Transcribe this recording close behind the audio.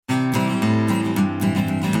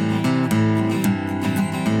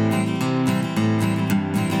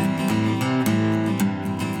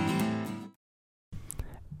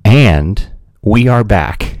And we are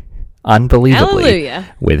back, unbelievably,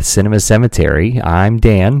 Hallelujah. with Cinema Cemetery. I'm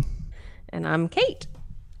Dan. And I'm Kate.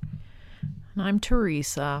 And I'm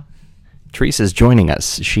Teresa. Teresa's joining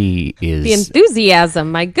us. She is The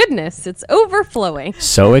enthusiasm, my goodness, it's overflowing.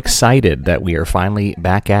 so excited that we are finally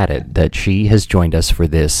back at it, that she has joined us for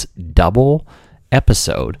this double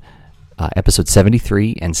episode. Episode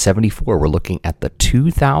 73 and 74, we're looking at the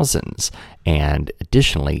 2000s. And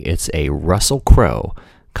additionally, it's a Russell Crowe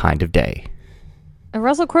kind of day. A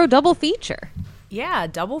Russell Crowe double feature. Yeah,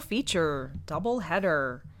 double feature, double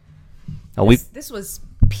header. Oh, This was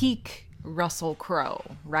peak Russell Crowe,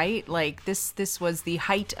 right? Like this was the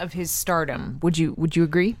height of his stardom. Would you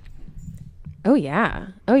agree? Oh, yeah.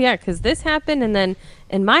 Because this happened, and then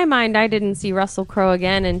in my mind, I didn't see Russell Crowe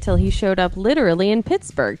again until he showed up literally in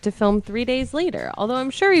Pittsburgh to film 3 days later, although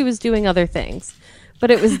I'm sure he was doing other things. But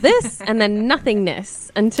it was this and then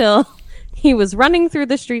nothingness until he was running through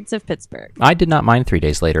the streets of Pittsburgh. I did not mind 3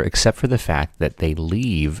 days later, except for the fact that they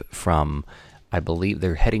leave from, I believe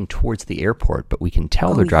they're heading towards the airport, but we can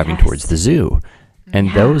tell they're driving towards the zoo.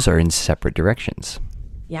 And those are in separate directions.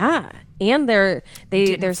 Yeah. And they're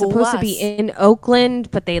fool supposed to be us. in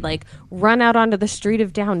Oakland, but they like run out onto the street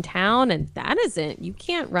of downtown, and that isn't. You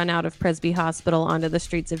can't run out of Presby Hospital onto the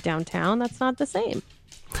streets of downtown. That's not the same.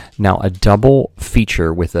 Now, a double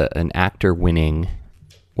feature with an actor winning,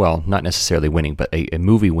 well, not necessarily winning, but a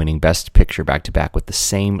movie winning Best Picture back-to-back with the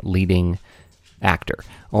same leading actor.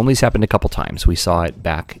 Only has happened a couple times. We saw it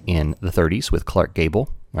back in the 30s with Clark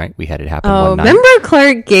Gable, right? We had it happen one night. Remember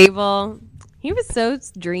Clark Gable? He was so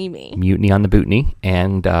dreamy. Mutiny on the Bootney,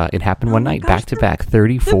 and it happened one night, back-to-back,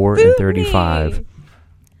 34 and 35.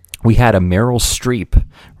 We had a Meryl Streep,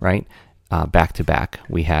 right, back-to-back.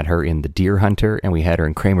 We had her in The Deer Hunter, and we had her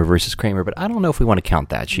in Kramer versus Kramer, but I don't know if we want to count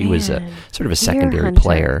that. She was a sort of a secondary Hunter.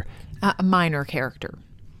 player. A minor character.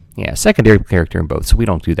 Yeah, secondary character in both, so we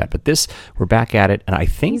don't do that. But this, we're back at it, and I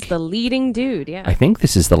He's think the leading dude, yeah. I think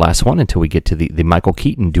this is the last one until we get to the Michael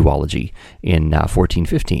Keaton duology in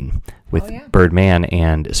 1415 with Birdman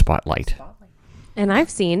and Spotlight. And I've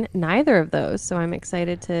seen neither of those, so I'm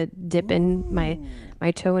excited to dip in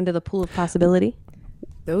my toe into the pool of possibility.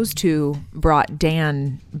 Those two brought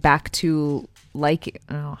Dan back to, like,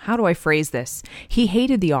 how do I phrase this? He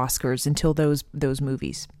hated the Oscars until those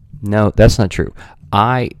movies. No, that's not true.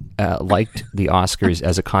 I liked the Oscars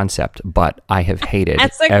as a concept, but I have hated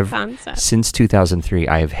concept. Since 2003.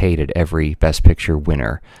 I have hated every Best Picture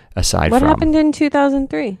winner aside What from. happened in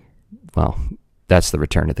 2003? Well, that's The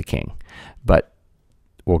Return of the King, but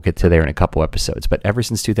we'll get to there in a couple episodes. But ever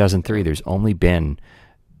since 2003, there's only been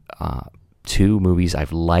 2 movies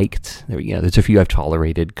I've liked. There's a few I've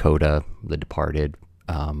tolerated: Coda, The Departed.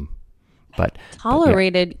 But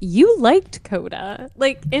Tolerated. You liked Coda.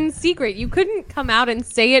 Like, in secret. You couldn't come out and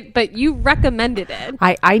say it, but you recommended it.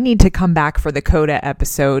 I need to come back for the Coda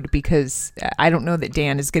episode because I don't know that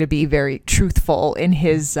Dan is going to be very truthful in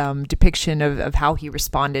his depiction of how he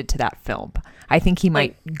responded to that film. I think he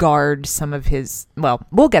might guard some of his... Well,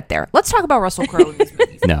 we'll get there. Let's talk about Russell Crowe in these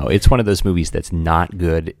movies. No, it's one of those movies that's not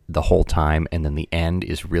good the whole time, and then the end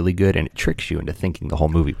is really good, and it tricks you into thinking the whole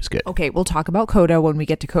movie was good. Okay, we'll talk about Coda when we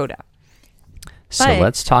get to Coda. So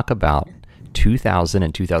let's talk about 2000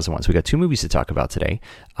 and 2001. So we got 2 movies to talk about today.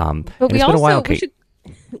 But and we it's been a while, Kate.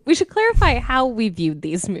 we should clarify how we viewed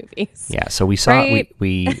these movies. Yeah, so we saw Right?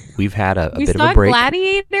 we've had a We bit saw of a break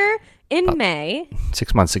Gladiator in May,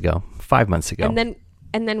 6 months ago, 5 months ago.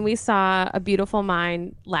 and then we saw A Beautiful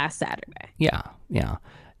Mind last Saturday. Yeah. Yeah,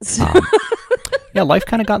 life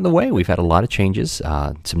kind of got in the way. We've had a lot of changes,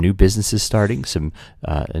 some new businesses starting, some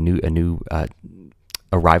a new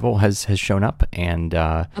arrival has shown up, and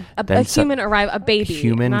A human arrival, a baby,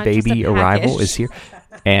 human not just a baby arrival package. is here,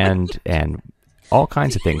 and all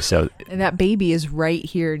kinds of things. So And that baby is right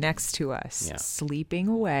here next to us, Yeah. sleeping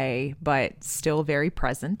away, but still very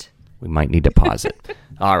present. we might need to pause it.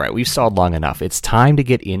 All right, we've stalled long enough. It's time to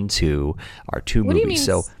get into our 2 What do you movies.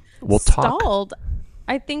 mean So we'll talk. stalled?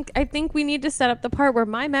 I think we need to set up the part where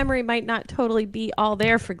my memory might not totally be all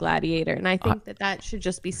there for Gladiator, and I think that should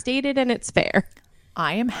just be stated, and it's fair.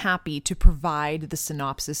 I am happy to provide the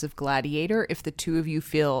synopsis of Gladiator if the two of you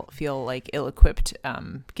feel like ill-equipped,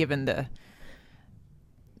 given the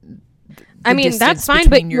I mean, that's distance fine,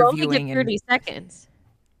 but between you your only viewing get 30 and- seconds.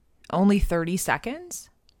 Only 30 seconds?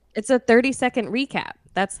 It's a 30-second recap.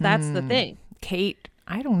 That's the thing. Kate,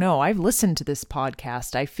 I don't know. I've listened to this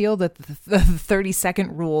podcast. I feel that the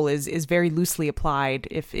 30-second rule is very loosely applied,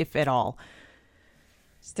 if at all.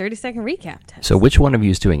 It's 30-second recap test. So which one of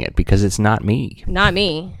you is doing it? Because it's not me. Not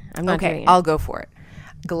me. I'm not doing Okay, it. I'll go for it.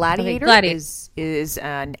 Gladiator, Gladiator. is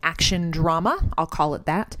an action drama. I'll call it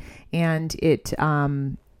that, and it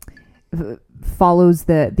follows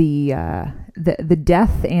the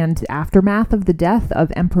death and aftermath of the death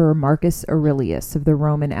of Emperor Marcus Aurelius of the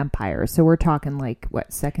Roman Empire. So we're talking like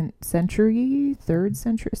what, 2nd century, 3rd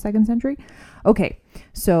century, 2nd century. Okay,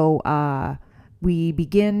 so we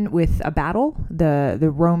begin with a battle. The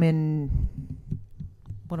Roman.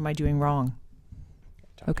 What am I doing wrong?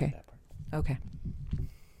 Okay.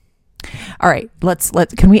 All right, let's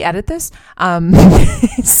can we edit this?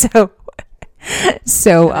 The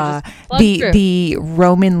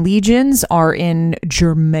Roman legions are in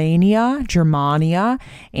Germania,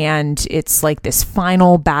 and it's like this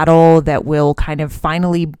final battle that will kind of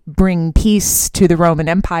finally bring peace to the Roman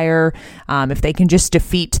Empire, if they can just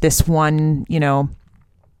defeat this one, the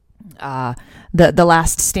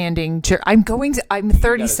last standing. I'm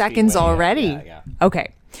 30 seconds already. Yeah.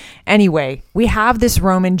 Okay. Anyway, we have this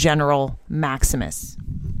Roman general Maximus.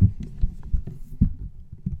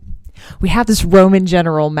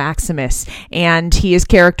 And he is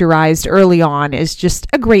characterized early on as just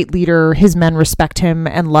a great leader. His men respect him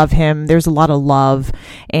and love him. There's a lot of love,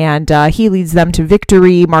 and he leads them to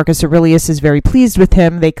victory. Marcus Aurelius is very pleased with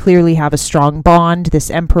him. They clearly have a strong bond, this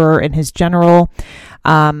emperor and his general.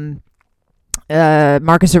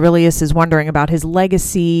 Marcus Aurelius is wondering about his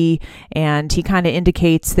legacy, and he kind of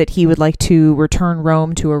indicates that he would like to return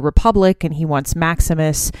Rome to a republic, and he wants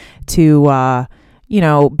Maximus to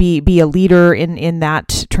be a leader in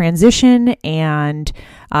that transition. And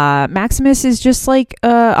Maximus is just like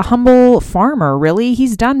a humble farmer, really.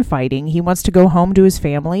 He's done fighting. He wants to go home to his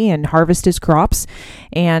family and harvest his crops.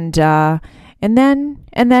 And then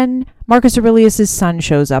Marcus Aurelius' son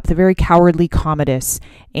shows up, the very cowardly Commodus.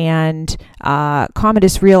 And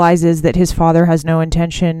Commodus realizes that his father has no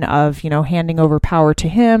intention of, handing over power to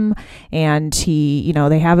him. And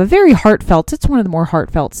they have a very heartfelt, it's one of the more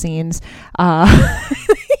heartfelt scenes. But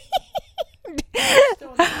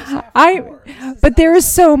there is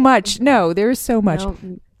so much. No, there is so much. No.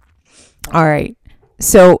 All right.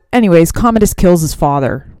 So anyways, Commodus kills his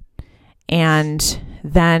father. And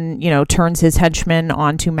then, turns his henchmen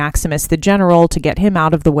onto Maximus the general to get him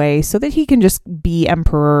out of the way so that he can just be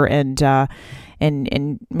emperor and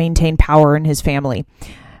maintain power in his family.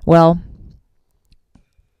 Well,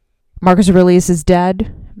 Marcus Aurelius is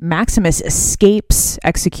dead. Maximus escapes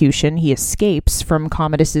execution. He escapes from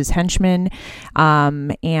Commodus's henchmen.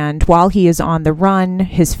 And while he is on the run,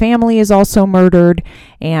 his family is also murdered.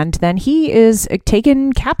 And then he is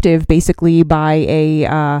taken captive, basically, by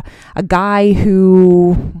a guy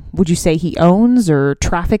who, would you say he owns or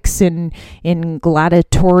traffics in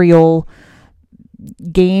gladiatorial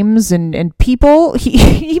games and people.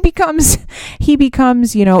 He becomes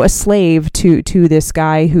a slave to this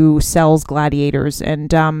guy who sells gladiators,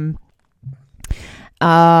 and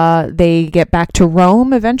they get back to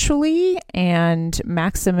Rome eventually, and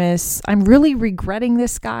Maximus, I'm really regretting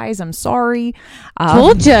this, guys. I'm sorry.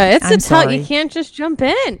 Told you, it's you can't just jump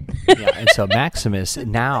in. Yeah, and so Maximus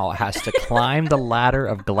now has to climb the ladder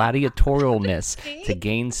of gladiatorialness to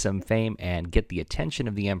gain some fame and get the attention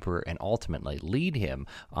of the emperor, and ultimately lead him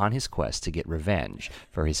on his quest to get revenge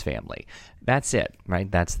for his family. That's it, right?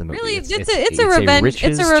 That's the movie. Really, it's a revenge.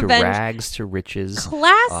 It's a revenge. To rags to riches.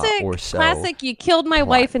 Classic. Or so. Classic. You killed my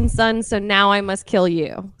wife and son, so now I must kill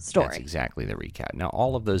you. Story. That's exactly the recap. Now,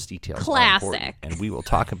 all of those details Classic. are important, and we will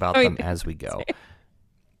talk about them as we go.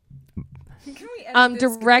 Can we edit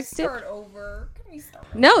this? Directed. Can we start over?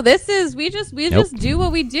 No, this is we just do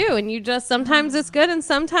what we do, and you just sometimes it's good and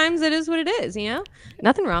sometimes it is what it is.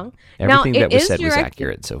 Nothing wrong. Everything now, that was said was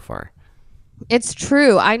accurate so far. It's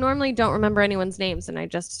true. I normally don't remember anyone's names, and I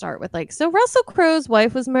just start with so Russell Crowe's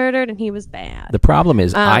wife was murdered, and he was bad. The problem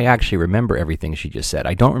is, I actually remember everything she just said.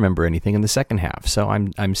 I don't remember anything in the second half, so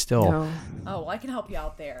I'm still. No. Oh, well, I can help you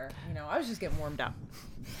out there. I was just getting warmed up.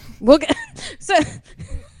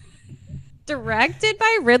 Directed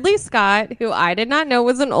by Ridley Scott, who I did not know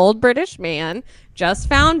was an old British man. Just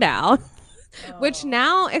found out. Which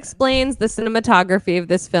now explains the cinematography of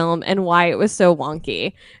this film and why it was so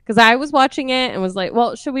wonky. Because I was watching it and was like,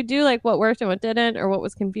 well, should we do what worked and what didn't, or what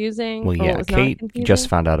was confusing? Well, yeah, Kate just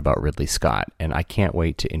found out about Ridley Scott, and I can't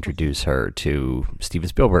wait to introduce her to Steven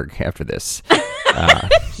Spielberg after this.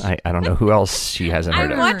 I don't know who else she hasn't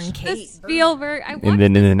heard of. I watched the Spielberg. And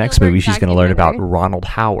then in the next movie, she's going to learn about Ronald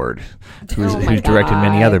Howard, who's directed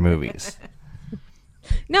many other movies.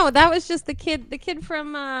 No, that was just the kid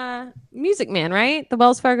from Music Man, right? The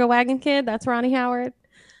Wells Fargo Wagon Kid. That's Ronnie Howard.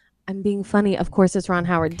 I'm being funny. Of course, it's Ron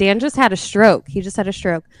Howard. Dan just had a stroke. He just had a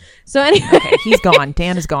stroke. So anyway, Okay, he's gone.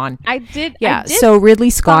 Dan is gone. I did. Yeah. I did So Ridley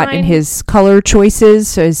Scott and find- his color choices,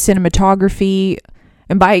 so his cinematography,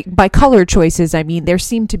 and by color choices, I mean there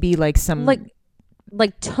seemed to be like some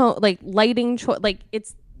like tone, like lighting, like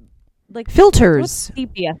it's like filters. what's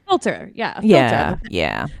sepia filter. Yeah. A Yeah. filter.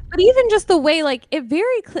 Yeah. But even just the way, like it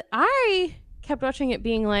very. I kept watching it,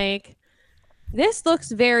 being like, this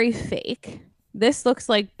looks very fake. This looks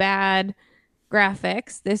like bad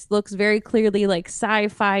graphics. This looks very clearly like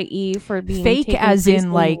sci-fi-y for being Fake taken as place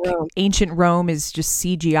in like Rome. ancient Rome is just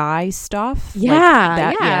CGI stuff. Like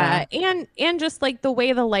Yeah, that, and just like the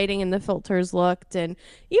way the lighting and the filters looked, and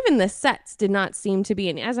even the sets did not seem to be.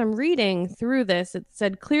 And as I'm reading through this, it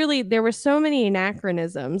said clearly there were so many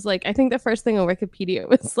anachronisms. Like I think the first thing on Wikipedia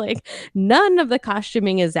was like, none of the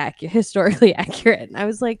costuming is historically accurate. And I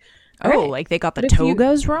was like, all Oh, right. like they got the But if you-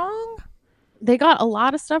 togas wrong? They got a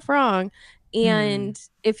lot of stuff wrong. And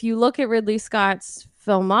if you look at Ridley Scott's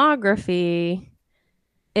filmography,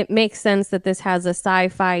 it makes sense that this has a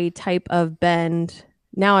sci-fi type of bend.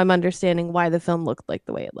 Now I'm understanding why the film looked like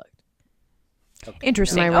the way it looked.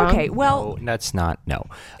 Interesting. Am I wrong? Okay, well, No, that's not. No.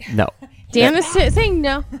 Dan is saying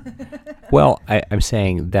no. Well, I'm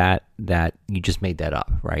saying that you just made that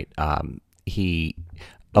up, right?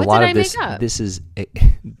 What lot did of I this make up?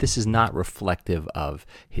 this is not reflective of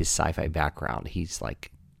his sci-fi background. He's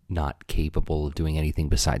like not capable of doing anything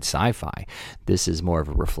besides sci-fi. This is more of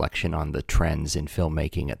a reflection on the trends in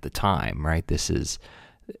filmmaking at the time, right? This is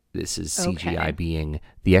CGI Okay. being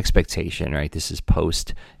the expectation, right? This is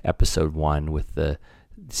post episode 1 with the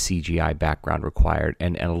CGI background required,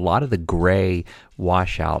 and a lot of the gray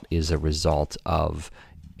washout is a result of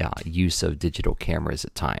use of digital cameras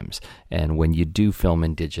at times. And when you do film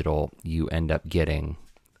in digital, you end up getting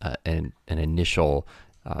an initial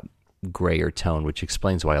grayer tone, which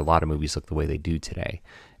explains why a lot of movies look the way they do today.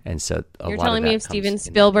 And so You're lot telling of me that if comes Steven in that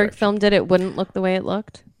Spielberg direction. filmed it, it wouldn't look the way it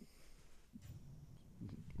looked?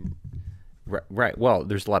 Right. Well,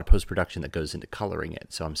 there's a lot of post-production that goes into coloring it.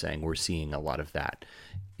 So I'm saying we're seeing a lot of that.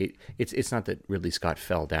 It's not that Ridley Scott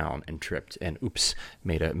fell down and tripped and oops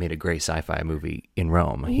made a gray sci-fi movie in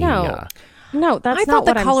Rome. No, that's I not thought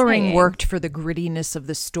what the I'm coloring saying. worked for the grittiness of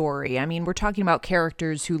the story. I mean, we're talking about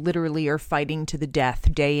characters who literally are fighting to the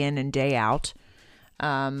death day in and day out.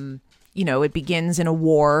 It begins in a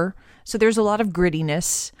war, so there's a lot of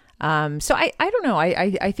grittiness. So I don't know.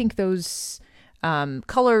 I think those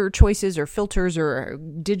color choices or filters or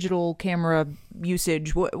digital camera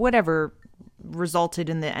usage, whatever resulted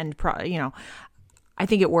in the end, I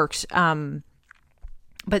think it works.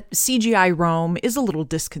 But CGI Rome is a little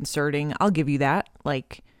disconcerting. I'll give you that.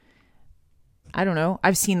 Like, I don't know.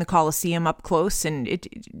 I've seen the Colosseum up close, and it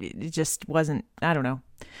just wasn't. I don't know.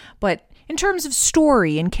 But in terms of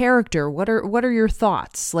story and character, what are your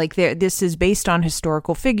thoughts? Like, this is based on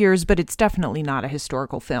historical figures, but it's definitely not a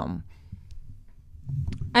historical film.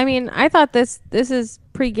 I mean, I thought this is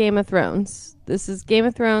pre-Game of Thrones. This is Game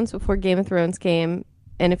of Thrones before Game of Thrones came.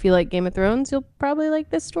 And if you like Game of Thrones, you'll probably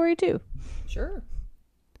like this story too. Sure.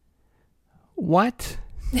 What?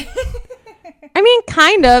 I mean,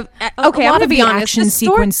 kind of. Okay, a I'm lot gonna of be the honest. action The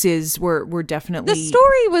story, sequences were definitely. the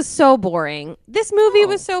story was so boring. This movie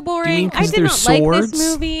was so boring. Do you mean I 'cause did there's not swords? like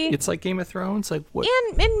this movie. It's like Game of Thrones, like what?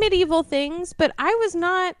 and medieval things, but I was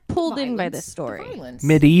not pulled in by this story.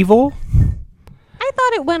 Medieval? I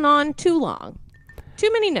thought it went on too long.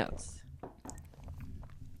 Too many notes.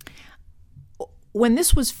 When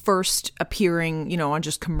this was first appearing, on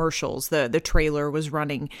just commercials, the trailer was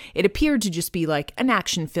running, it appeared to just be like an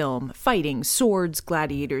action film, fighting, swords,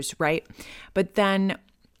 gladiators, right? But then,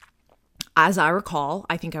 as I recall,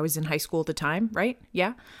 I think I was in high school at the time, right?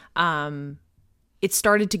 Yeah. It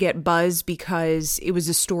started to get buzz because it was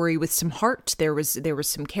a story with some heart. There was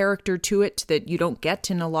some character to it that you don't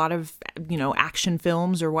get in a lot of action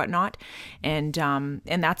films or whatnot, and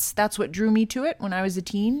that's what drew me to it when I was a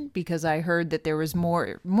teen, because I heard that there was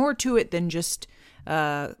more to it than just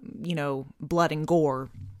blood and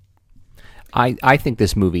gore. I think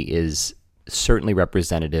this movie is certainly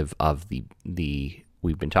representative of the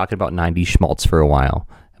we've been talking about 90s schmaltz for a while.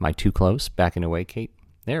 Am I too close? Backing away, Kate?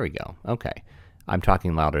 There we go. Okay. I'm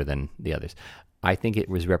talking louder than the others. I think it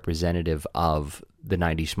was representative of the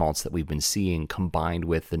 90s schmaltz that we've been seeing, combined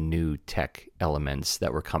with the new tech elements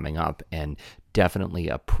that were coming up, and definitely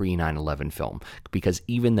a pre-9/11 film. Because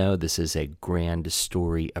even though this is a grand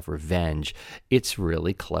story of revenge, it's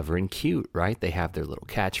really clever and cute, right? They have their little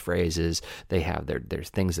catchphrases. They have their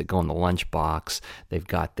things that go in the lunchbox. They've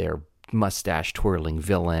got their mustache twirling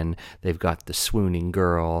villain. They've got the swooning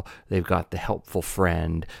girl. They've got the helpful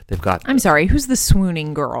friend. They've got. I'm sorry, who's the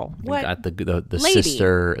swooning girl? They've What? got the Lady.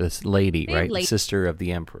 sister, this lady, They have right? lady. Sister of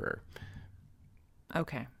the emperor.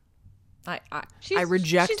 Okay. I She's-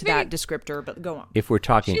 reject she's that very- descriptor, but go on. If we're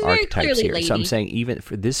talking She's very archetypes clearly here, so I'm lady. saying even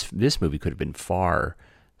for this movie could have been far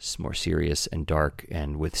more serious and dark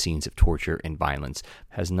and with scenes of torture and violence.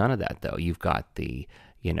 Has none of that though. You've got the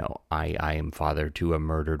I am father to a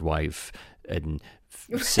murdered wife and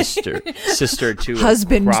sister to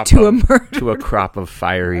Husband a crop to a of, murdered to a crop of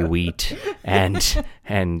fiery wheat and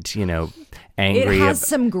angry. It has ab-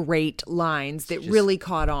 some great lines that really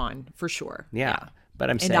caught on, for sure. yeah, but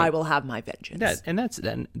I'm And saying I will have my vengeance.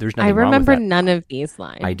 then there's I nothing wrong with remember that. none of these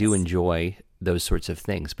lines. I do enjoy those sorts of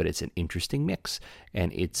things, but it's an interesting mix,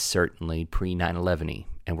 and it's certainly pre 9/11y,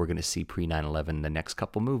 and we're going to see pre 9/11 the next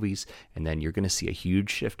couple movies, and then you're going to see a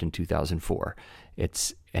huge shift in 2004.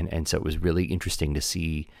 And so it was really interesting to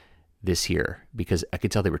see this here because I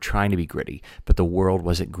could tell they were trying to be gritty, but the world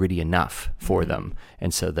wasn't gritty enough for them,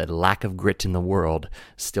 and so the lack of grit in the world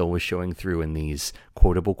still was showing through in these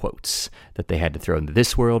quotable quotes that they had to throw into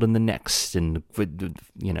this world and the next, and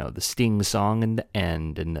the Sting song and the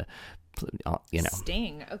end, and the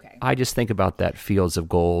Sting. Okay. I just think about that Fields of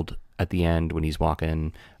Gold at the end when he's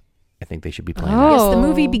walking. I think they should be playing Oh. that. Yes, the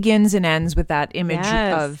movie begins and ends with that image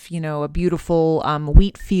Yes. of, a beautiful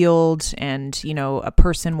wheat field and, a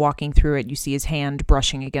person walking through it. You see his hand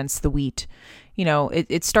brushing against the wheat.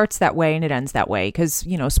 It starts that way and it ends that way because,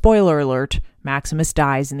 spoiler alert, Maximus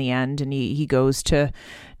dies in the end and he goes to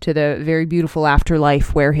the very beautiful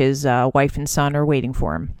afterlife where his wife and son are waiting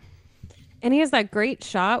for him. And he has that great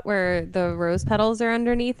shot where the rose petals are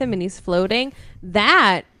underneath him and he's floating.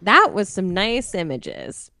 That was some nice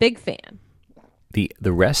images. Big fan.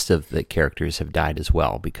 The rest of the characters have died as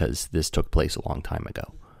well because this took place a long time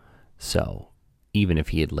ago. So even if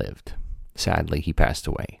he had lived, sadly he passed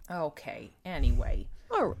away. Okay. Anyway.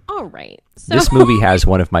 All right. So This movie has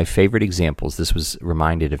one of my favorite examples. This was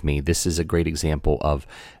reminded of me. This is a great example of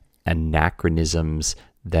anachronisms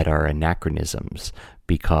that are anachronisms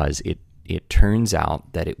because it turns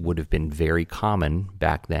out that it would have been very common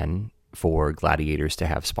back then for gladiators to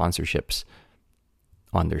have sponsorships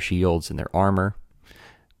on their shields and their armor,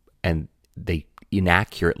 and they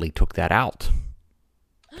inaccurately took that out.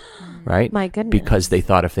 Right? My goodness. Because they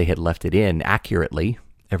thought if they had left it in accurately,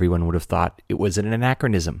 everyone would have thought it was an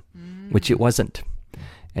anachronism, which it wasn't.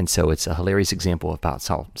 And so it's a hilarious example about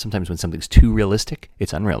how sometimes when something's too realistic,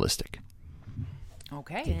 it's unrealistic.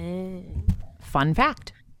 Okay. Fun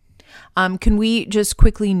fact. Can we just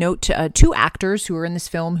quickly note two actors who are in this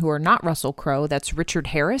film who are not Russell Crowe? That's Richard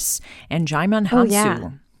Harris and Djimon Hounsou. Oh, yeah.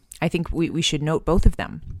 I think we should note both of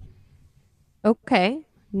them. Okay.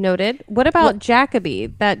 Noted. What about Jacoby?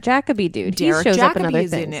 That Jacoby dude. Derek he shows up in Jacobi other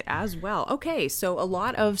is things. in it as well. Okay, so a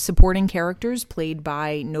lot of supporting characters played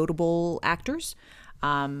by notable actors.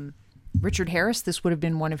 Richard Harris, this would have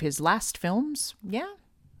been one of his last films. Yeah?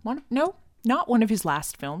 No, not one of his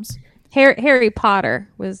last films. Harry Potter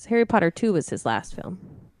 2 was his last film.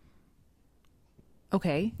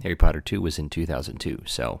 Okay. Harry Potter 2 was in 2002,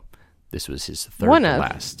 so this was his third One to of.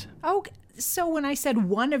 last. Okay. So when I said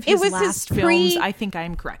one of It his was his last films, I think I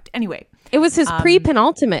am correct. Anyway, It was his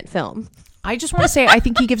pre-penultimate film. I just want to say I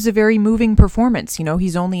think he gives a very moving performance.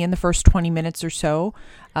 He's only in the first 20 minutes or so,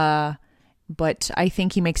 but I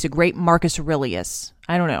think he makes a great Marcus Aurelius.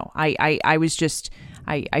 I don't know. I was just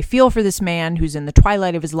I feel for this man who's in the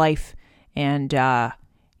twilight of his life, and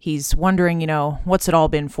he's wondering, what's it all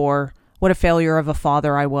been for? What a failure of a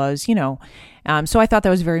father I was, So I thought that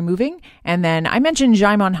was very moving. And then I mentioned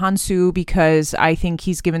Djimon Hounsou because I think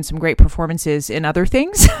he's given some great performances in other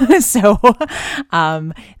things. So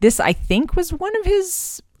this, I think, was one of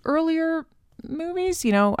his earlier movies.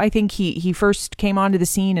 I think he first came onto the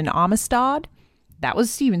scene in Amistad. That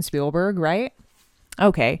was Steven Spielberg, right?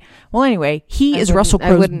 Okay. Well, anyway, he is Russell I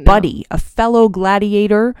Crowe's wouldn't know. buddy, a fellow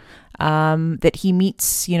gladiator that he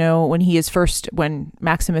meets, when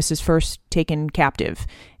Maximus is first taken captive,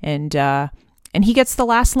 and he gets the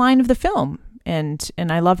last line of the film, and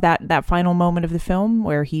I love that final moment of the film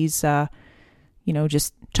where he's,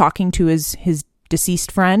 just talking to his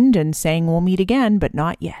deceased friend and saying we'll meet again, but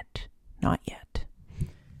not yet, not yet.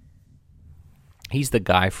 He's the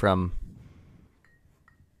guy from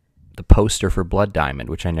the poster for Blood Diamond,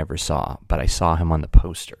 which I never saw, but I saw him on the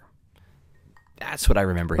poster. That's what I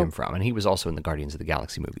remember him from. And he was also in the Guardians of the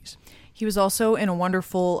Galaxy movies. He was also in a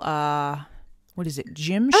wonderful,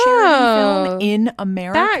 Jim Sheridan film, In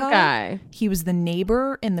America. That guy. He was the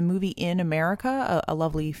neighbor in the movie In America, a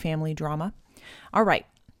lovely family drama. All right.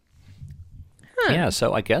 Yeah,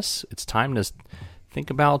 so I guess it's time to think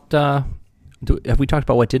about. Have we talked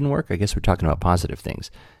about what didn't work? I guess we're talking about positive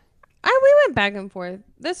things. We went back and forth.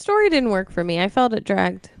 The story didn't work for me. I felt it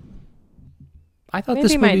dragged. I thought Maybe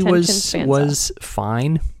this my movie attention span's was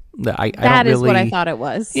fine. I That don't is what I really- thought it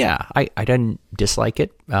was. Yeah, I didn't dislike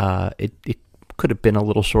it. It could have been a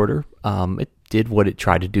little shorter. It did what it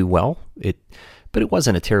tried to do well. But it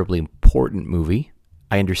wasn't a terribly important movie.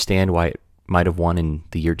 I understand why it might have won in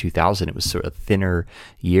the year 2000. It was sort of a thinner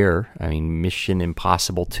year. I mean, Mission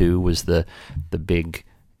Impossible 2 was the big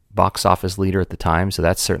box office leader at the time, so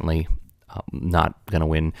that's certainly not going to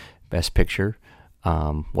win Best Picture.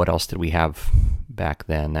 What else did we have back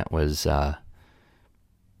then? That was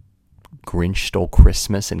Grinch Stole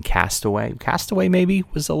Christmas and Castaway. Castaway maybe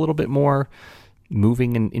was a little bit more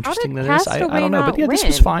moving and interesting than this. I don't know, but yeah, this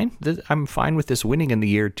was fine. I'm fine with this winning in the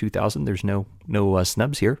year 2000. There's no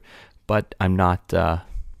snubs here, but I'm not,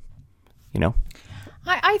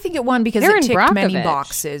 I think it won because Erin it ticked many Brockovich.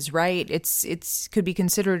 boxes, right? It's could be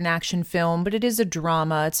considered an action film, but it is a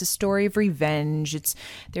drama. It's a story of revenge.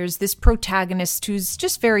 There's this protagonist who's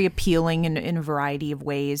just very appealing in a variety of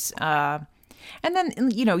ways. And then,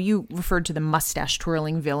 you referred to the mustache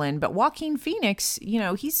twirling villain, but Joaquin Phoenix,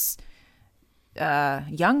 he's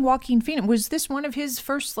young Joaquin Phoenix. Was this one of his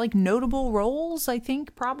first notable roles? I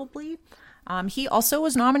think probably. He also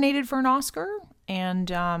was nominated for an Oscar, and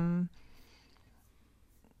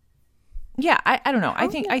yeah, I don't know. I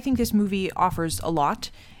think this movie offers a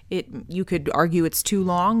lot. You could argue it's too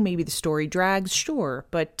long. Maybe the story drags, sure,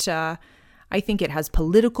 but I think it has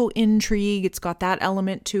political intrigue. It's got that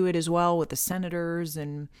element to it as well with the senators,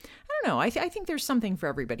 and I don't know. I think there's something for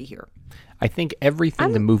everybody here. I think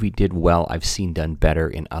everything the movie did well, I've seen done better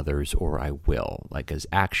in others, or I will. Like as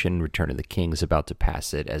action, Return of the King is about to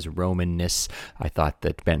pass it. As Romanness, I thought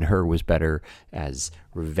that Ben-Hur was better. As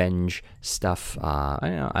revenge stuff,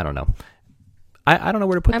 I don't know. I don't know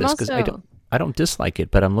where to put this because I don't dislike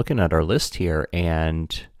it, but I'm looking at our list here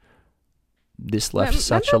and this left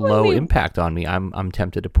such a low impact on me. I'm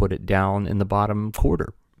tempted to put it down in the bottom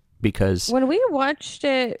quarter because when we watched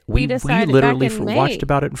it, we decided literally back in May. watched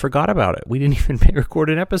about it and forgot about it. We didn't even record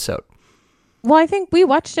an episode. Well, I think we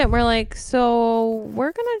watched it and we're like, so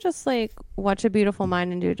we're going to just watch A Beautiful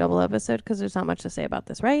Mind and do a double episode because there's not much to say about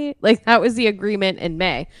this, right? That was the agreement in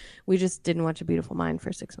May. We just didn't watch A Beautiful Mind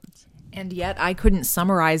for 6 months. And yet I couldn't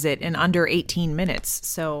summarize it in under 18 minutes.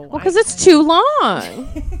 So because it's too long.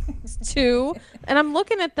 It's too. And I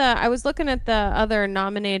was looking at the other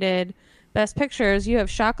nominated Best Pictures. You have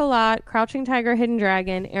Chocolat, Crouching Tiger, Hidden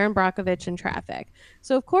Dragon, Erin Brockovich, and Traffic.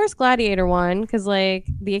 So of course Gladiator won because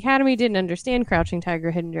the Academy didn't understand Crouching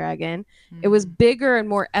Tiger, Hidden Dragon. It was bigger and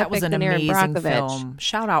more epic than Erin Brockovich. Film.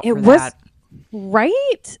 Shout out It for was that.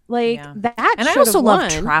 right, Yeah. that. And I should also have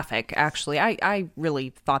love won. Traffic. Actually, I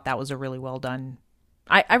really thought that was a really well done.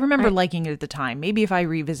 I remember liking it at the time. Maybe if I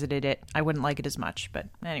revisited it, I wouldn't like it as much. But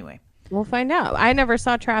anyway. We'll find out. I never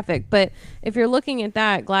saw Traffic, but if you're looking at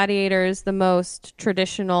that, Gladiator is the most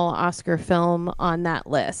traditional Oscar film on that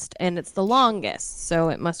list, and it's the longest, so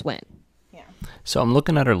it must win. So I'm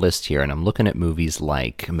looking at our list here, and I'm looking at movies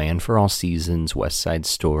like A Man for All Seasons, West Side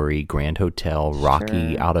Story, Grand Hotel,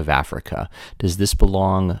 Rocky, Out of Africa. Does this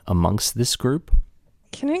belong amongst this group?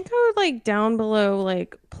 Can it go down below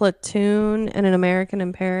Platoon and An American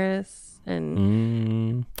in Paris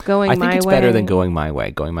and Going My Way? I think it's better than Going My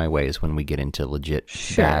Way. Going My Way is when we get into legit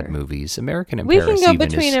bad movies. American in Paris we can go even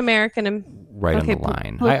between is American and right on the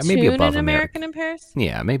line. Platoon Maybe above and American in Paris.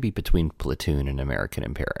 Yeah, maybe between Platoon and American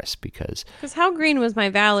in Paris because How Green Was My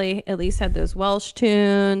Valley at least had those Welsh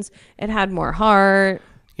tunes. It had more heart.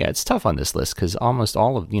 yeah, it's tough on this list because almost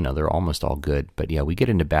all of they're almost all good. But yeah, we get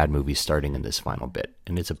into bad movies starting in this final bit,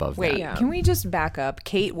 and it's above that. Wait, can we just back up?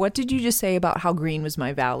 Kate, what did you just say about How Green Was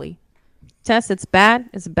My Valley? Tess, it's bad.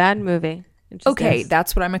 It's a bad movie. It just Okay, is.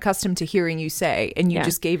 that's what I'm accustomed to hearing you say, and you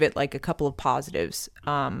just gave it a couple of positives.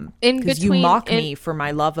 Because you mock me for my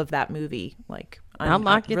love of that movie, I'll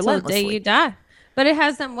mock you till the day you die. But it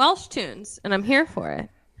has them Welsh tunes, and I'm here for it.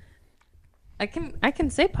 I can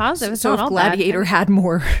say positive. It's So not if all Gladiator bad. had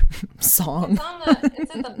more song,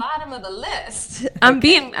 It's at the bottom of the list. I'm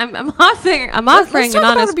offering let's an talk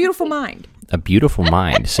about honest. A Beautiful Mind. A Beautiful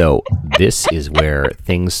Mind. So this is where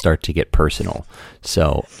things start to get personal.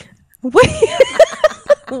 So Wait,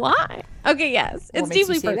 why? Okay, yes, it's What makes you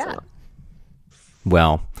deeply say personal. that?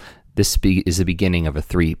 well, this is the beginning of a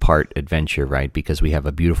 3-part adventure, right? Because we have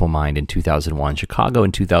A Beautiful Mind in 2001, Chicago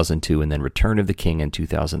in 2002, and then Return of the King in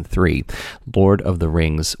 2003. Lord of the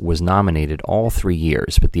Rings was nominated all 3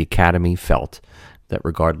 years, but the Academy felt that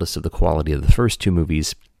regardless of the quality of the first 2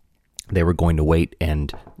 movies, they were going to wait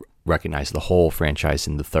and recognize the whole franchise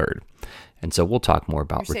in the third. And so we'll talk more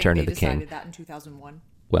about You're Return saying of the they King. decided that in 2001.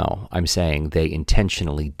 Well, I'm saying they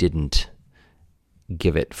intentionally didn't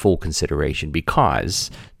give it full consideration because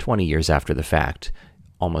 20 years after the fact,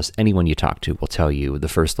 almost anyone you talk to will tell you the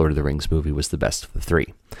first Lord of the Rings movie was the best of the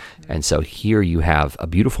three. And so here you have A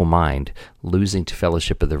Beautiful Mind losing to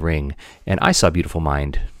Fellowship of the Ring. And I saw Beautiful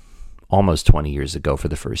Mind almost 20 years ago for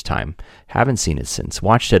the first time. Haven't seen it since.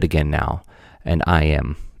 Watched it again now. And I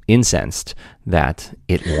am incensed that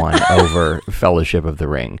it won over Fellowship of the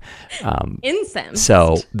Ring. Incensed.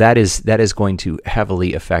 So that is going to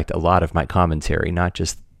heavily affect a lot of my commentary, not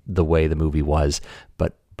just the way the movie was,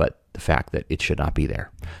 but the fact that it should not be there.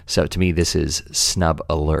 So to me, this is snub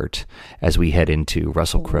alert as we head into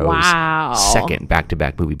Russell Crowe's second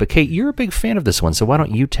back-to-back movie. But Kate, you're a big fan of this one, so why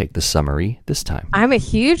don't you take the summary this time? I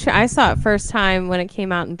saw it first time when it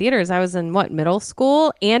came out in theaters. I was in middle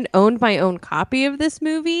school, and owned my own copy of this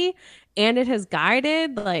movie, and it has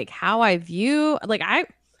guided like how I view and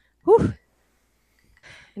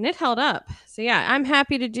it held up. So yeah, I'm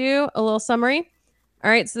happy to do a little summary. All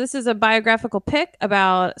right, so this is a biographical pick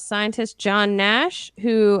about scientist John Nash,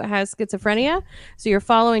 who has schizophrenia. So you're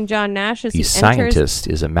following John Nash as The he scientist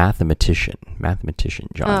is a mathematician.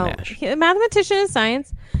 John Nash. Mathematician is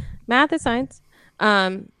science. Math is science.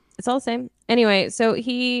 It's all the same. Anyway, so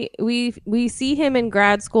we see him in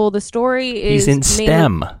grad school. The story is He's in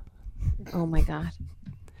STEM. Oh my God.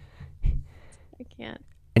 I can't.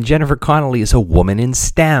 And Jennifer Connelly is a woman in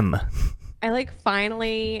STEM. I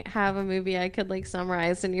finally have a movie I could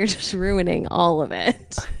summarize, and you're just ruining all of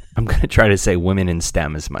it. I'm going to try to say women in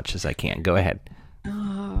STEM as much as I can. Go ahead.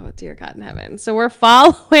 Oh, dear God in heaven. So we're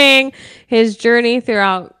following his journey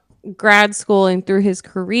throughout grad school and through his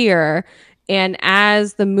career. And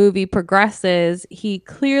as the movie progresses, he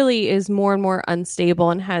clearly is more and more unstable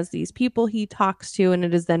and has these people he talks to. And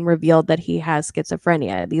it is then revealed that he has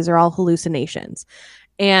schizophrenia. These are all hallucinations.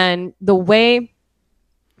 And the way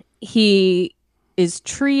he is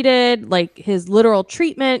treated, his literal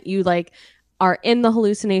treatment, you are in the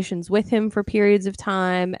hallucinations with him for periods of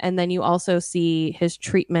time, and then you also see his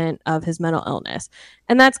treatment of his mental illness.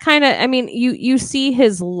 And that's kind of, you see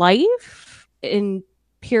his life in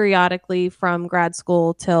periodically from grad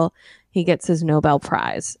school till he gets his Nobel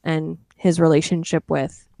Prize, and his relationship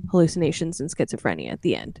with hallucinations and schizophrenia at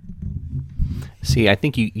the end. See, I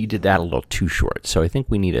think you did that a little too short. So I think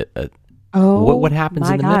we need a what happens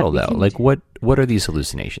in the God, middle though? What are these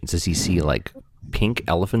hallucinations? Does he see pink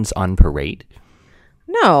elephants on parade?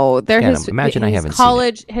 No, imagine I haven't seen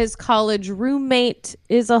it. His college roommate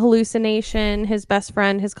is a hallucination. His best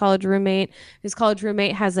friend, his college roommate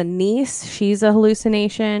has a niece. She's a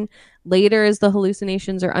hallucination. Later, as the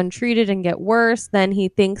hallucinations are untreated and get worse, then he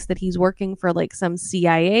thinks that he's working for some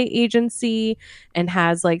CIA agency and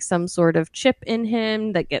has some sort of chip in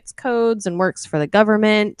him that gets codes and works for the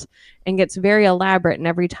government and gets very elaborate. And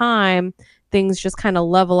every time things just kind of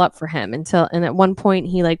level up for him and at one point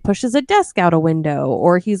he pushes a desk out a window,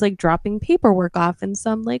 or he's dropping paperwork off in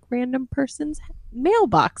some random person's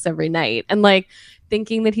mailbox every night and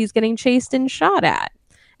thinking that he's getting chased and shot at.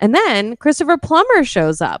 And then Christopher Plummer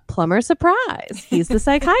shows up. Plummer surprise. He's the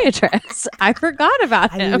psychiatrist. I forgot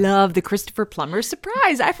about him. I love the Christopher Plummer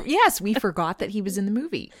surprise. Yes, we forgot that he was in the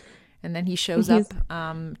movie. And then he shows up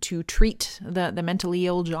to treat the mentally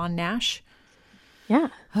ill John Nash. Yeah.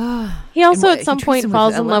 He also at some point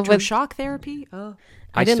falls in love with shock therapy. Oh.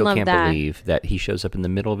 I still can't believe that he shows up in the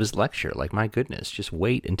middle of his lecture. My goodness, just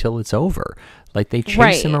wait until it's over. They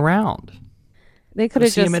chase him around. They could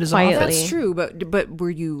have just quietly. That's true, but were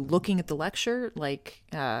you looking at the lecture?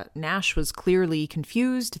 Nash was clearly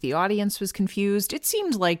confused. The audience was confused. It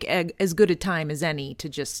seemed like as good a time as any to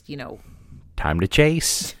just, time to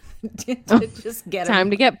chase. to just get time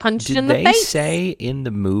him. To get punched in the face. Did they say in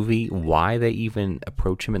the movie why they even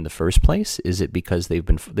approach him in the first place? Is it because they've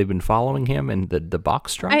been following him and the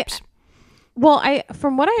box drops?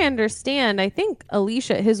 From what I understand, I think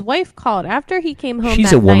Alicia, his wife, called after he came home.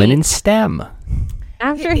 She's a woman in STEM.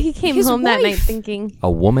 After he came home that night thinking a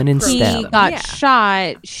woman in STEM. He got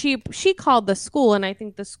shot. She called the school, and I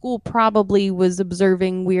think the school probably was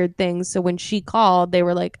observing weird things. So when she called, they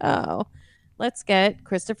were like, "Oh, let's get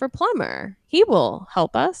Christopher Plummer. He will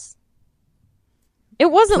help us."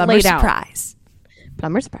 It wasn't laid out.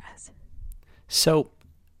 Plumber surprise. So,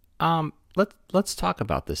 let's talk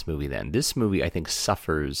about this movie then. This movie, I think,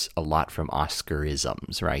 suffers a lot from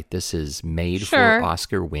Oscarisms, right? This is made for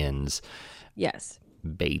Oscar wins. Yes.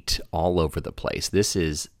 Bait all over the place. This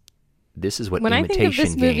is what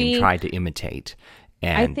Imitation Game tried to imitate,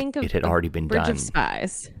 and it had already been Bridge done. Of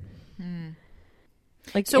Spies.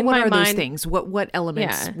 Like, So in what my are those mind- things? What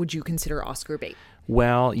elements Yeah. would you consider Oscar bait?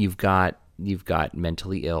 Well, you've got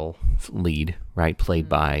mentally ill lead, right? Played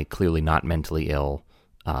by clearly not mentally ill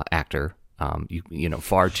actor. You know,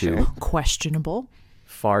 far too Questionable.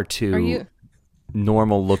 far too you-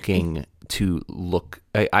 normal looking to look.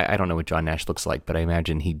 I don't know what John Nash looks like, but I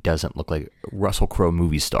imagine he doesn't look like a Russell Crowe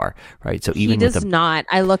movie star, right? So He even does with not.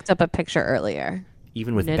 I looked up a picture earlier.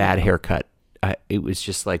 no. Bad haircut, it was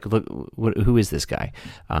just like, look, who is this guy?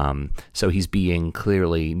 So he's being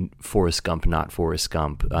clearly Forrest Gump, not Forrest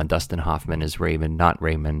Gump. Dustin Hoffman is Raymond, not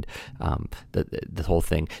Raymond. The whole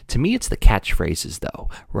thing. To me, it's the catchphrases, though,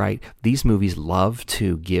 right? These movies love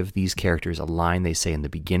to give these characters a line they say in the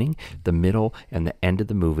beginning, the middle, and the end of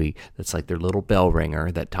the movie. That's like their little bell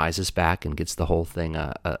ringer that ties us back and gets the whole thing.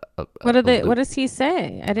 What are they? What does he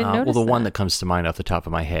say? I didn't notice. Well, the one that comes to mind off the top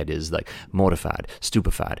of my head is like mortified,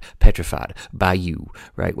 stupefied, petrified, Bayou,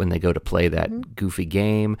 right? When they go to play that goofy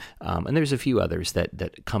game. And there's a few others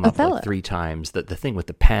that come up Othello. like 3 times. The thing with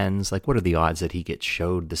the pens, like what are the odds that he gets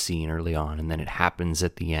showed the scene early on and then it happens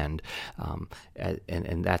at the end?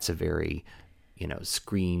 And that's a very,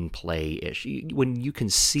 screenplay-ish. When you can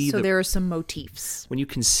see So there are some motifs. when you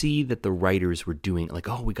can see that the writers were doing like,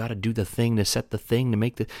 oh, we got to do the thing to set the thing to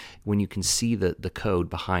make when you can see the code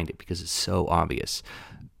behind it because it's so obvious,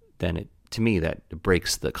 then to me that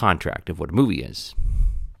breaks the contract of what a movie is.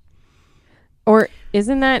 Or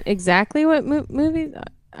isn't that exactly what movies?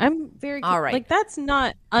 I'm very All right. Like, that's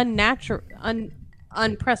not unnatural,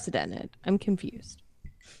 unprecedented. I'm confused.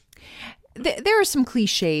 There are some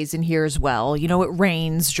cliches in here as well. You know, it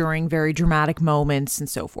rains during very dramatic moments and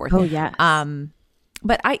so forth. Oh, yes.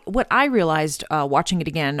 But what I realized watching it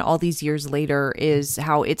again all these years later is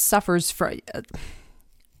how it suffers from.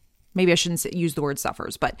 Maybe I shouldn't use the word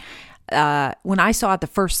suffers, but when I saw it the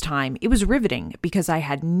first time, it was riveting because I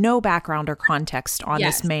had no background or context on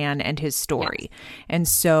Yes. this man and his story. And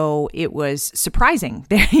so it was surprising,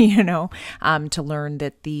 to learn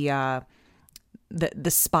that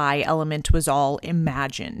the spy element was all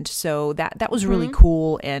imagined. So that was really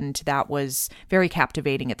cool, and that was very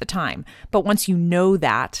captivating at the time. But once you know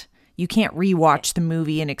that, you can't rewatch the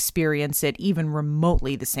movie and experience it even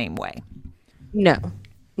remotely the same way. No,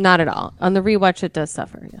 not at all. On the rewatch, it does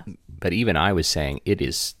suffer. Yeah. But even I was saying it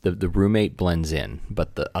is the roommate blends in,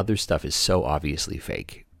 but the other stuff is so obviously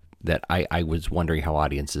fake that I was wondering how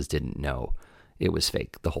audiences didn't know it was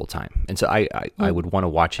fake the whole time. And so I would want to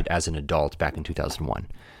watch it as an adult back in 2001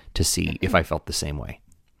 to see if I felt the same way.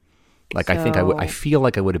 Like, I feel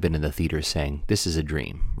like I would have been in the theater saying, this is a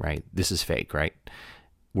dream, right? This is fake, right?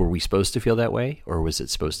 Were we supposed to feel that way, or was it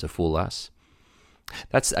supposed to fool us?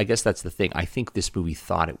 I guess that's the thing. I think this movie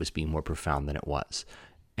thought it was being more profound than it was.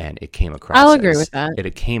 And it came across I'll agree with that.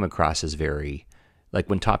 It came across as very, like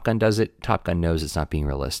when Top Gun does it, Top Gun knows it's not being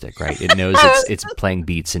realistic, right? It knows it's playing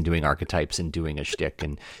beats and doing archetypes and doing a shtick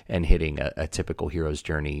and hitting a typical hero's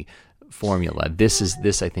journey formula.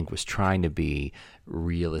 This I think was trying to be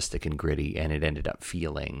realistic and gritty, and it ended up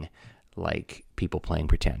feeling like people playing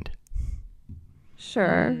pretend.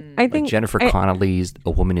 Sure. I think Jennifer Connelly's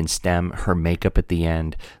A Woman in STEM, her makeup at the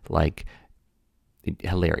end, like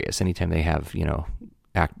hilarious. Anytime they have,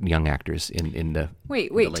 young actors in the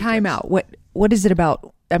Wait, the time latex. out. What is it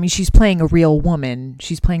about? I mean, she's playing a real woman.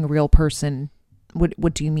 She's playing a real person.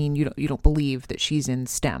 What do you mean you don't believe that she's in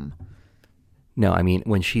STEM? No, I mean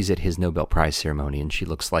when she's at his Nobel Prize ceremony and she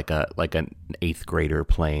looks like an 8th grader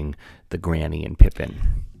playing the granny in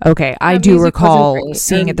Pippin. Okay, I That do music recall wasn't great.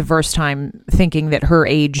 seeing it the first time, thinking that her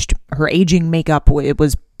aging makeup it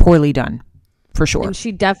was poorly done, for sure. And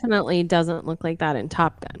she definitely doesn't look like that in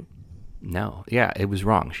Top Gun. No, yeah, it was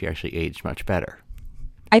wrong. She actually aged much better.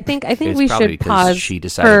 I think It's we probably should because pause. she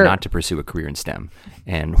decided not to pursue a career in STEM.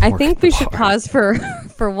 And I work think at the we should bar. pause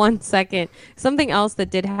for 1 second. Something else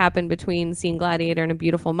that did happen between seeing Gladiator and A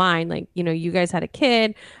Beautiful Mind, like, you guys had a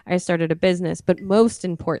kid, I started a business, but most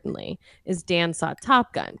importantly is Dan saw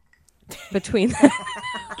Top Gun. Between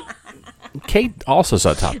Kate also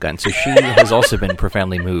saw Top Gun, so she has also been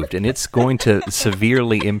profoundly moved, and it's going to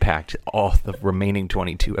severely impact all the remaining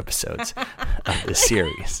 22 episodes of this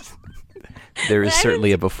series. There is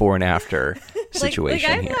certainly a before and after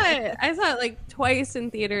situation here. I saw it like twice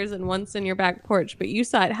in theaters and once in your back porch, but you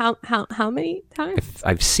saw it how many times?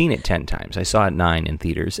 I've seen it 10 times. I saw it 9 in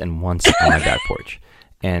theaters and once on my back porch.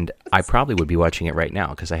 And I probably would be watching it right now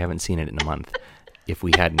because I haven't seen it in a month if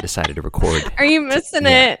we hadn't decided to record. Are you missing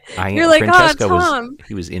Yeah, it? I am. You're like, Francesco Tom.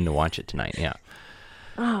 he was in to watch it tonight, yeah.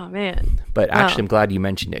 Oh, man. But Wow. actually, I'm glad you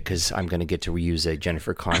mentioned it because I'm going to get to reuse a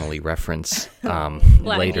Jennifer Connelly reference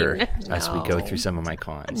later as we go through some of my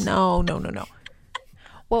cons. No.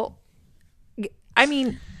 Well, I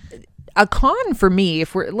mean, a con for me,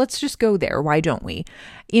 let's just go there. Why don't we?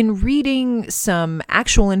 In reading some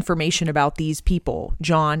actual information about these people,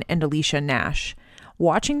 John and Alicia Nash,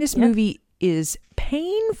 watching this movie is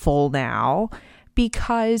painful now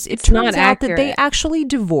because it turns out that they actually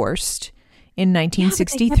divorced in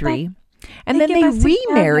 1963. And then they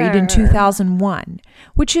remarried in 2001,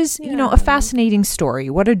 which is, a fascinating story.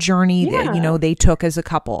 What a journey that, they took as a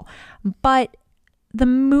couple. But the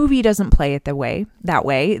movie doesn't play it that way.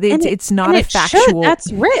 It's not a factual.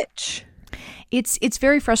 That's rich. It's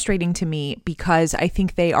very frustrating to me because I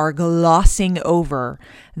think they are glossing over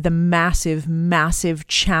the massive, massive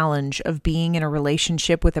challenge of being in a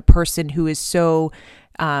relationship with a person who is so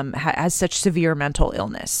has such severe mental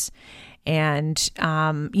illness. And,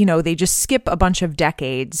 they just skip a bunch of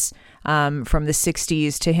decades from the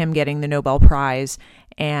 60s to him getting the Nobel Prize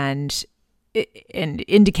and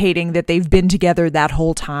indicating that they've been together that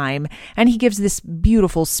whole time. And he gives this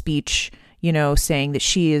beautiful speech, saying that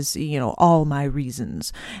she is, all my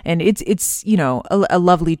reasons. And it's a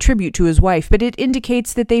lovely tribute to his wife, but it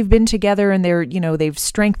indicates that they've been together and they've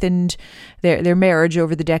strengthened their marriage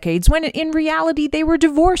over the decades, when in reality they were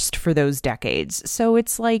divorced for those decades. So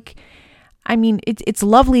it's like, I mean, it's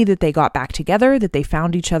lovely that they got back together, that they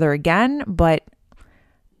found each other again, but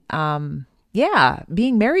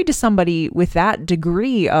being married to somebody with that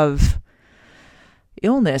degree of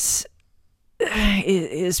illness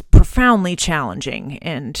is profoundly challenging.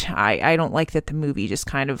 And I don't like that the movie just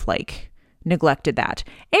kind of like neglected that.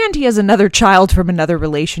 And he has another child from another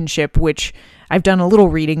relationship, which I've done a little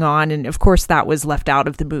reading on. And of course that was left out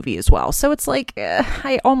of the movie as well. So it's like,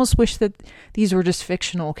 I almost wish that these were just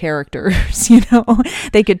fictional characters,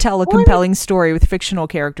 they could tell a compelling story with fictional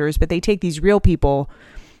characters, but they take these real people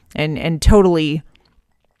and totally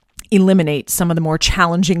eliminate some of the more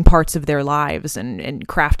challenging parts of their lives and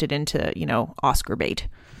craft it into, Oscar bait.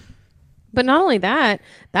 But not only that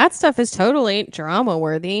stuff is totally drama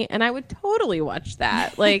worthy, and I would totally watch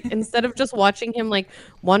that. Like, instead of just watching him like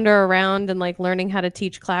wander around and like learning how to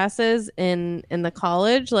teach classes in the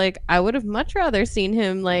college, like I would have much rather seen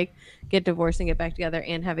him like get divorced and get back together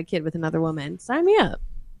and have a kid with another woman. Sign me up.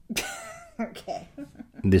 Okay.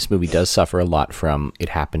 This movie does suffer a lot from it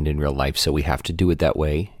happened in real life, so we have to do it that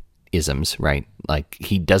way. Isms, right? Like,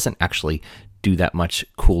 he doesn't actually do that much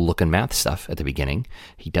cool looking math stuff at the beginning.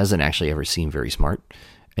 He doesn't actually ever seem very smart.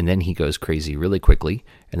 And then he goes crazy really quickly.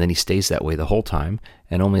 And then he stays that way the whole time.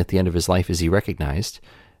 And only at the end of his life is he recognized.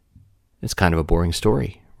 It's kind of a boring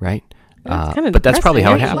story, right? But that's probably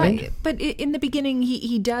how it happened. But in the beginning,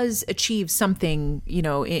 he does achieve something,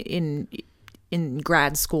 in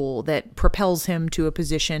grad school that propels him to a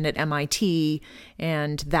position at MIT,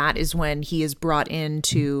 and that is when he is brought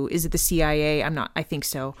into, is it the CIA? I think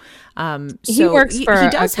so. He works for he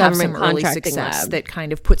does a have some government early success lab that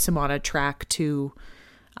kind of puts him on a track to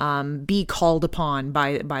be called upon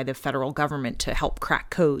by the federal government to help crack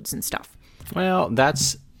codes and stuff. Well,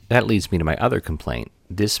 that leads me to my other complaint.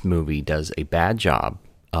 This movie does a bad job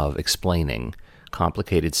of explaining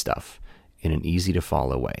complicated stuff in an easy to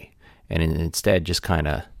follow way. And instead just kind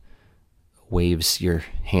of waves your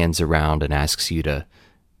hands around and asks you to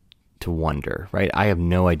wonder, right? I have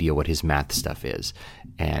no idea what his math stuff is,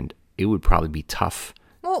 and it would probably be tough.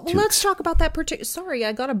 Well, let's talk about that particular. Sorry,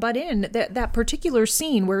 I got to butt in. That particular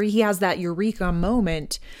scene where he has that eureka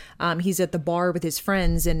moment. He's at the bar with his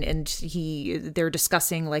friends, and they're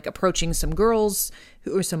discussing like approaching some girls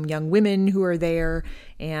or some young women who are there,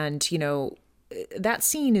 and that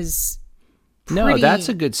scene is. No, that's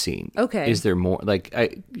a good scene. Okay. Is there more?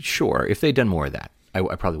 Sure, if they'd done more of that, I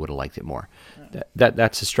probably would have liked it more.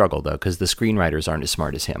 That's a struggle, though, because the screenwriters aren't as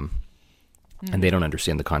smart as him, and they don't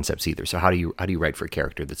understand the concepts either. So how do you write for a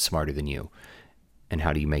character that's smarter than you, and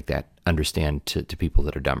how do you make that understand to people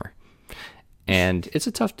that are dumber? And it's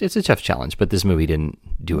a tough challenge, but this movie didn't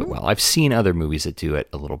do it well. I've seen other movies that do it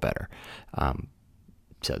a little better,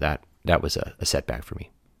 so that was a setback for me.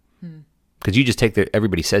 Because you just take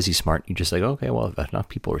everybody says he's smart. You just like, okay, well, if enough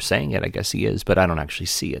people are saying it, I guess he is, but I don't actually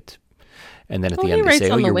see it. And then at the end they say,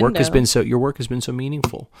 oh, your work has been so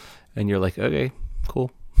meaningful. And you're like, okay, cool.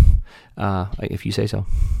 If you say so.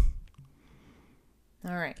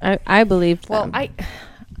 All right. I believe them. Well,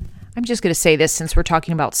 I'm just going to say this since we're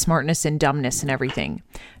talking about smartness and dumbness and everything.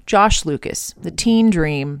 Josh Lucas, the teen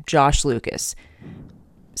dream, Josh Lucas.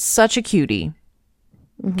 Such a cutie.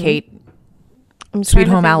 Mm-hmm. Kate. Sweet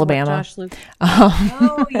Home Alabama.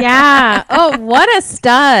 Oh yeah. Oh, what a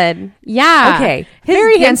stud. Yeah. Okay.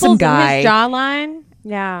 Very handsome guy. His jawline.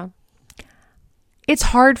 Yeah. It's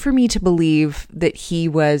hard for me to believe that he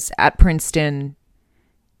was at Princeton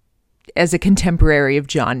as a contemporary of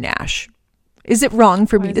John Nash. Is it wrong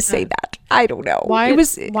for me Why to is say that? that? I don't know. Why? It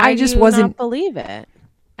was. Why I just do you wasn't. not believe it.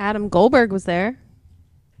 Adam Goldberg was there.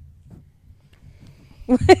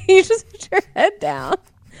 You just put your head down.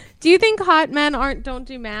 Do you think hot men don't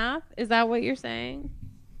do math? Is that what you're saying?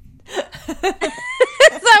 Is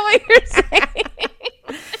that what you're saying?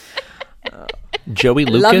 Joey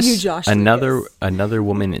Love Lucas, you, Josh another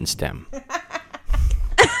woman in STEM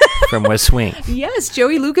from West Wing. Yes,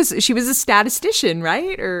 Joey Lucas. She was a statistician,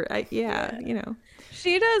 right? Or yeah,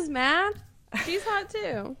 She does math. She's hot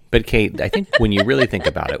too. But Kate, I think when you really think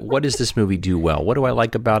about it, what does this movie do well? What do I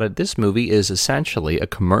like about it? This movie is essentially a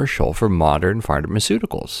commercial for modern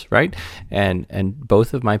pharmaceuticals, right? And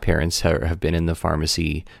both of my parents have been in the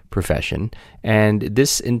pharmacy profession, and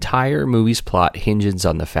this entire movie's plot hinges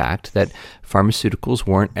on the fact that pharmaceuticals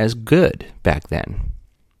weren't as good back then.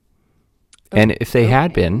 And if they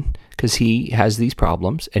had been, because he has these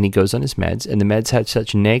problems and he goes on his meds, and the meds had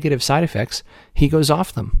such negative side effects, he goes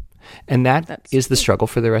off them. And that's the struggle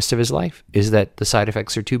for the rest of his life, is that the side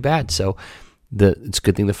effects are too bad. So it's a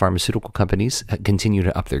good thing the pharmaceutical companies continue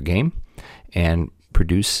to up their game and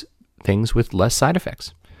produce things with less side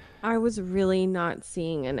effects. I was really not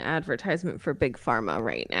seeing an advertisement for Big Pharma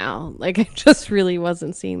right now. Like, I just really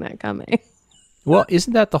wasn't seeing that coming. Well,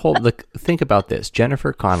 isn't that the whole... think about this.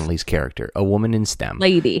 Jennifer Connelly's character, a woman in STEM.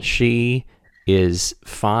 Lady. She is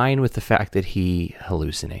fine with the fact that he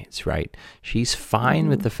hallucinates, right? She's fine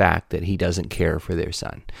with the fact that he doesn't care for their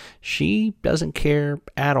son. She doesn't care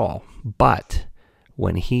at all. But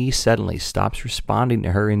when he suddenly stops responding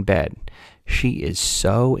to her in bed, she is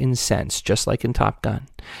so incensed, just like in Top Gun,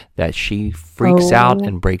 that she freaks out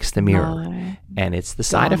and breaks the mirror. And it's the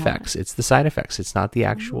side effects. It's the side effects. It's not the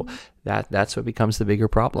actual... That's what becomes the bigger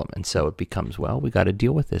problem. And so it becomes, well, we got to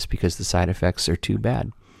deal with this because the side effects are too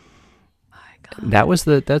bad. That's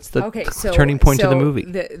the turning point of the movie.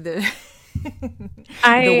 The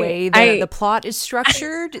way the plot is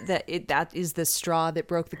structured, that is the straw that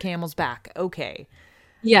broke the camel's back. Okay.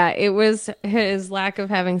 Yeah, it was his lack of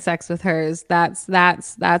having sex with hers. That's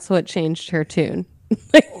what changed her tune.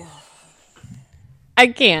 I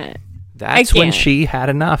can't. That's when she had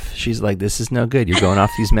enough. She's like, "This is no good. You're going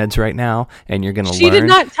off these meds right now, and you're going to learn." She did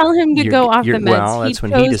not tell him to go off the meds. Well, that's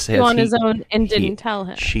when he decided on his own and didn't tell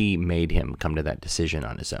him. She made him come to that decision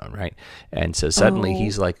on his own, right? And so suddenly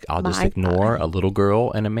he's like, "I'll just ignore a little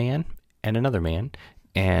girl and a man and another man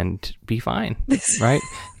and be fine," right?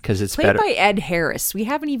 Because it's played better. by Ed Harris. We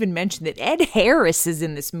haven't even mentioned that Ed Harris is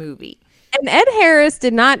in this movie. And Ed Harris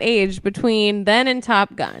did not age between then and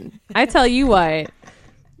Top Gun. I tell you what.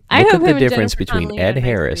 Look at the difference between Ed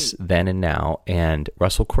Harris then and now and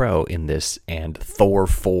Russell Crowe in this and Thor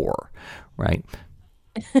 4, right?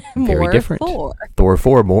 Very different. Thor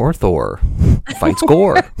 4, more Thor. Fights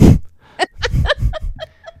gore.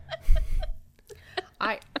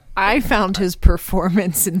 I found his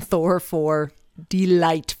performance in Thor 4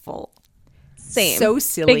 delightful. Same. So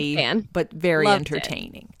silly, Big fan. but very Loved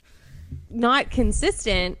entertaining. Not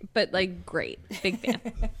consistent, but like great. Big fan.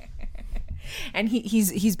 And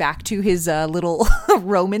he's back to his little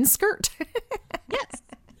Roman skirt. Yes.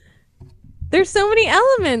 There's so many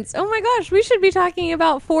elements. Oh my gosh, we should be talking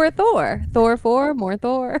about Thor. Thor 4, more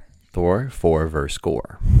Thor. Thor 4 verse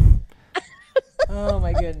gore. Oh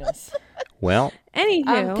my goodness. Well,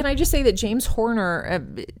 anywho, can I just say that James Horner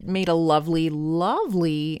made a lovely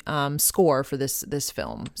score for this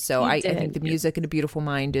film. So I think the music in A Beautiful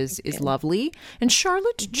Mind is lovely. And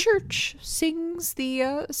Charlotte Church sings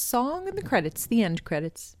the song in the credits, the end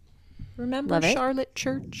credits. Remember Charlotte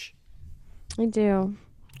Church? I do.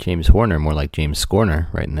 James Horner, more like James Scorner,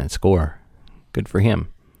 writing that score. Good for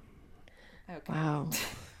him. Okay. Wow.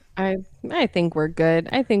 I think we're good.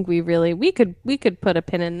 I think we could put a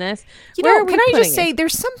pin in this. You know, can I just say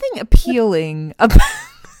there's something appealing about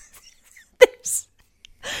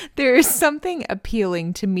there is something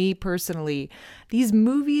appealing to me personally. These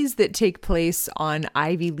movies that take place on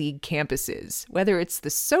Ivy League campuses, whether it's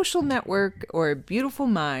The Social Network or A Beautiful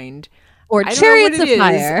Mind, or Chariots of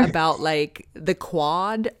Fire, about like the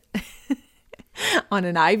quad on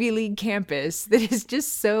an Ivy League campus that is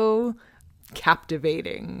just so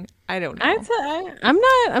captivating. I don't know.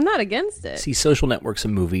 I'm not against it. See, Social Network's a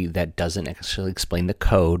movie that doesn't actually explain the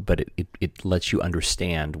code, but it lets you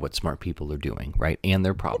understand what smart people are doing, right? And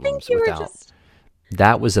their problems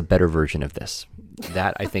That was a better version of this.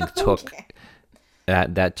 That I think took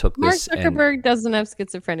that took Mark this. Zuckerberg doesn't have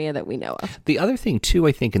schizophrenia that we know of. The other thing too,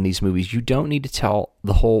 I think in these movies, you don't need to tell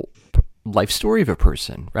the whole life story of a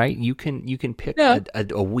person, right? You can pick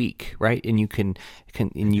a week, right? And you can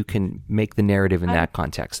make the narrative in that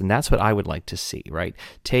context. And that's what I would like to see, right?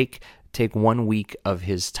 Take take 1 week of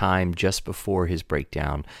his time just before his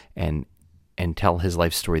breakdown and tell his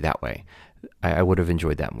life story that way. I would have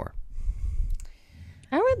enjoyed that more.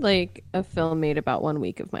 I would like a film made about 1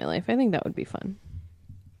 week of my life. I think that would be fun.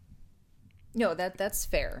 No, that's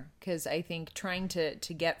fair, because I think trying to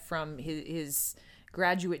get from his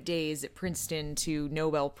graduate days at Princeton to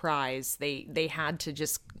Nobel Prize, they had to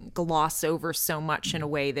just gloss over so much in a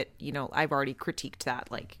way that, I've already critiqued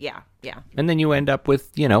that. Like, yeah. And then you end up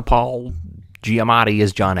with, Paul Giamatti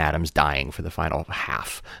as John Adams dying for the final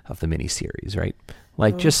half of the miniseries, right?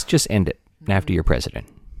 Like, just end it after you're president.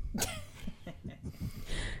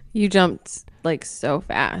 You jumped like so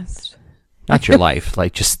fast. Not your life,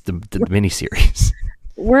 like just the miniseries.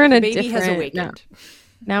 We're in a Baby different. has awakened.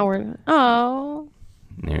 Now we're. Oh.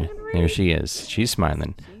 There she is. She's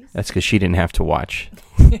smiling. That's because she didn't have to watch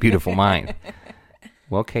Beautiful Mind.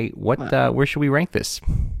 Well, Kate, where should we rank this?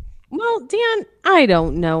 Well, Dan, I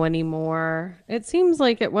don't know anymore. It seems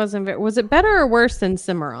like it wasn't. Was it better or worse than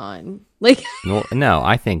Cimarron? Like. Well, no,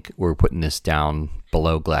 I think we're putting this down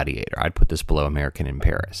below Gladiator. I'd put this below American in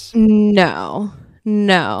Paris. No.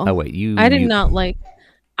 Oh wait, I did not like.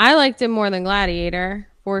 I liked it more than Gladiator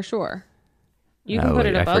for sure. You can put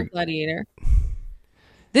it above Gladiator.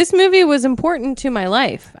 This movie was important to my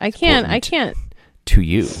life. I can't. To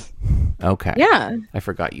you. Okay. Yeah. I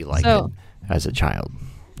forgot you liked it as a child.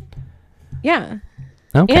 Yeah.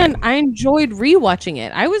 Okay. And I enjoyed rewatching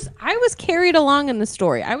it. I was carried along in the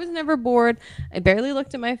story. I was never bored. I barely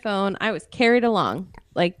looked at my phone. I was carried along.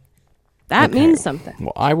 Like, that means something.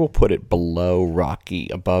 Well, I will put it below Rocky,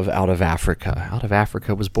 above Out of Africa. Out of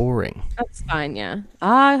Africa was boring. That's fine, yeah.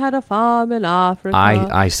 I had a farm in Africa.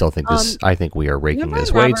 I still think this. I think we are raking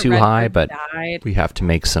this way too high, but we have to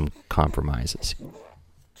make some compromises.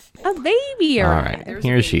 A baby. All right,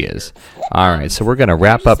 here she is. All right, so we're going to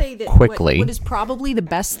wrap up quickly. What is probably the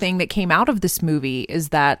best thing that came out of this movie is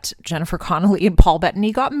that Jennifer Connelly and Paul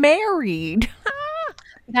Bettany got married.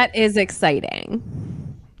 That is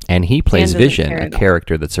exciting. And he plays Dan doesn't Vision, care a at all.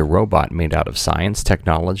 character that's a robot made out of science,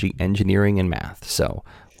 technology, engineering, and math. So,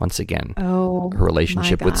 once again, her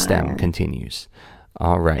relationship with STEM continues.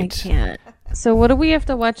 All right. I can't. So what do we have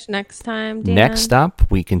to watch next time, Dan? Next up,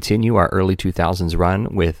 we continue our early 2000s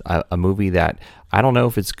run with a movie that I don't know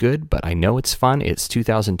if it's good, but I know it's fun. It's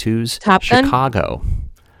 2002's Top Gun? Chicago.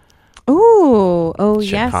 Ooh, oh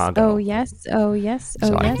Chicago. yes, oh yes.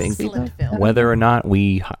 So I think whether or not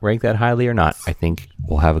we rank that highly or not, I think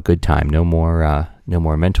we'll have a good time. No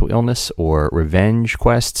more mental illness or revenge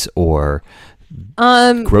quests or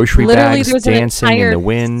grocery bags there's dancing an in entire the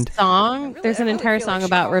wind. Song. There's an entire song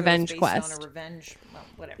about Revenge Quest.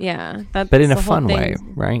 Yeah, that's But in a the whole fun thing. way,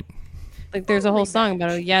 right? Like there's a whole song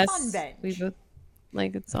about it. Yes, we both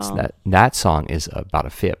like it's all. That song is about a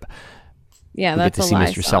fib. Yeah, We that's get to see a lie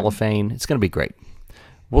Mr. song. Cellophane. It's going to be great.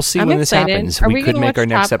 We'll see I'm when excited. this happens. Are We we could gonna make our watch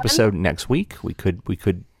next Top Gun? episode next week. We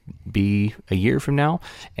could be a year from now.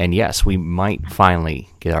 And yes, we might finally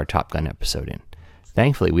get our Top Gun episode in.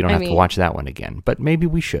 Thankfully, we don't have to watch that one again, but maybe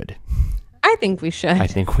we should. I think we should. I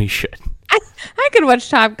think we should. I could watch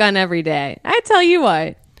Top Gun every day. I tell you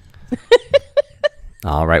what.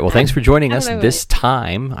 All right. Well, thanks for joining us know this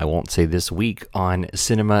time. I won't say this week on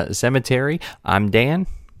Cinema Cemetery. I'm Dan.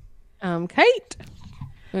 Kate.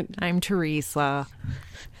 I'm Teresa.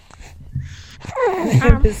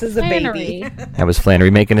 This is a baby. That was Flannery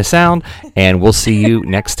making a sound, and we'll see you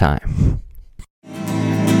next time.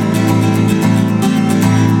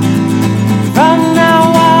 From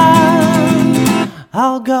now on,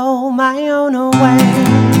 I'll go my own way.